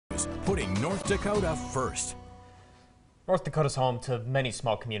putting North Dakota first. North Dakota's home to many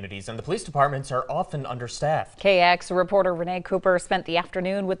small communities, and the police departments are often understaffed. KX reporter Renee Cooper spent the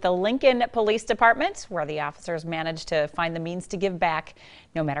afternoon with the Lincoln Police Department, where the officers managed to find the means to give back,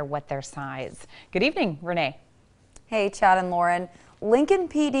 no matter what their size. Good evening, Renee. Hey, Chad and Lauren. Lincoln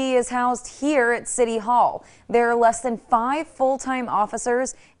PD is housed here at City Hall. There are less than 5 full-time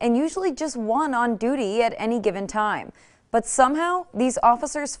officers and usually just 1 on duty at any given time. But somehow, these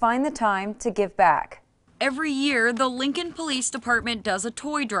officers find the time to give back. Every year, the Lincoln Police Department does a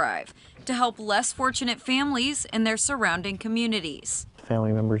toy drive to help less fortunate families in their surrounding communities.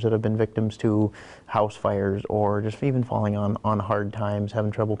 Family members that have been victims to house fires or just even falling on hard times,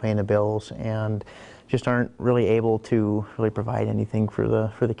 having trouble paying the bills, and just aren't really able to really provide anything for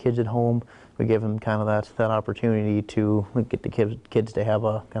the kids at home. We give them kind of that opportunity to get the kids to have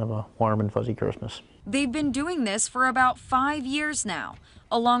a kind of a warm and fuzzy Christmas. They've been doing this for about 5 years now,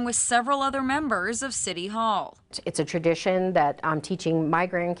 along with several other members of City Hall. It's a tradition that I'm teaching my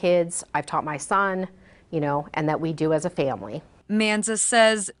grandkids, I've taught my son, and that we do as a family. Manza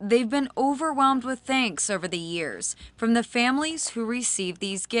says they've been overwhelmed with thanks over the years from the families who receive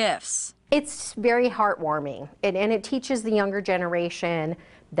these gifts. It's very heartwarming, and it teaches the younger generation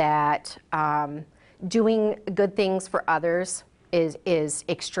that doing good things for others is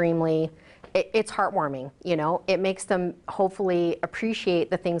extremely, it's heartwarming, It makes them hopefully appreciate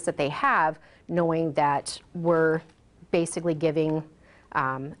the things that they have, knowing that we're basically giving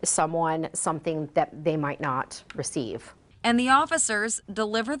someone something that they might not receive. And the officers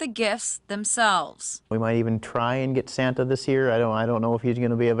deliver the gifts themselves. We might even try and get Santa this year. I don't know if he's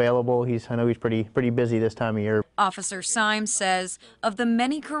going to be available. I know he's pretty busy this time of year. Officer Symes says of the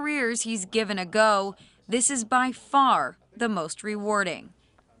many careers he's given a go, this is by far the most rewarding.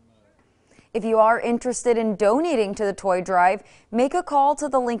 If you are interested in donating to the toy drive, make a call to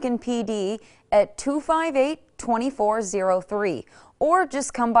the Lincoln PD at 258-2403 or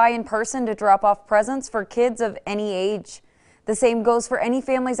just come by in person to drop off presents for kids of any age. The same goes for any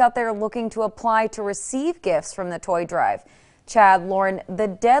families out there looking to apply to receive gifts from the toy drive. Chad, Lauren, the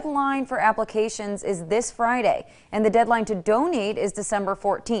deadline for applications is this Friday, and the deadline to donate is December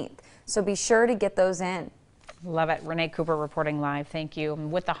 14th. So be sure to get those in. Love it. Renee Cooper reporting live. Thank you.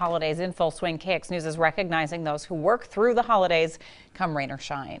 With the holidays in full swing, KX News is recognizing those who work through the holidays, come rain or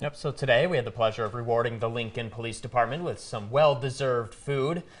shine. Yep, so today we had the pleasure of rewarding the Lincoln Police Department with some well-deserved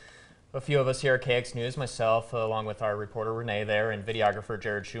food. A few of us here at KX News, myself, along with our reporter Renee there and videographer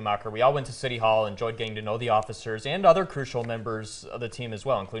Jared Schumacher, we all went to City Hall, enjoyed getting to know the officers and other crucial members of the team as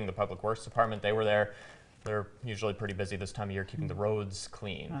well, including the Public Works Department. They were there. They're usually pretty busy this time of year keeping the roads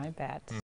clean. I bet.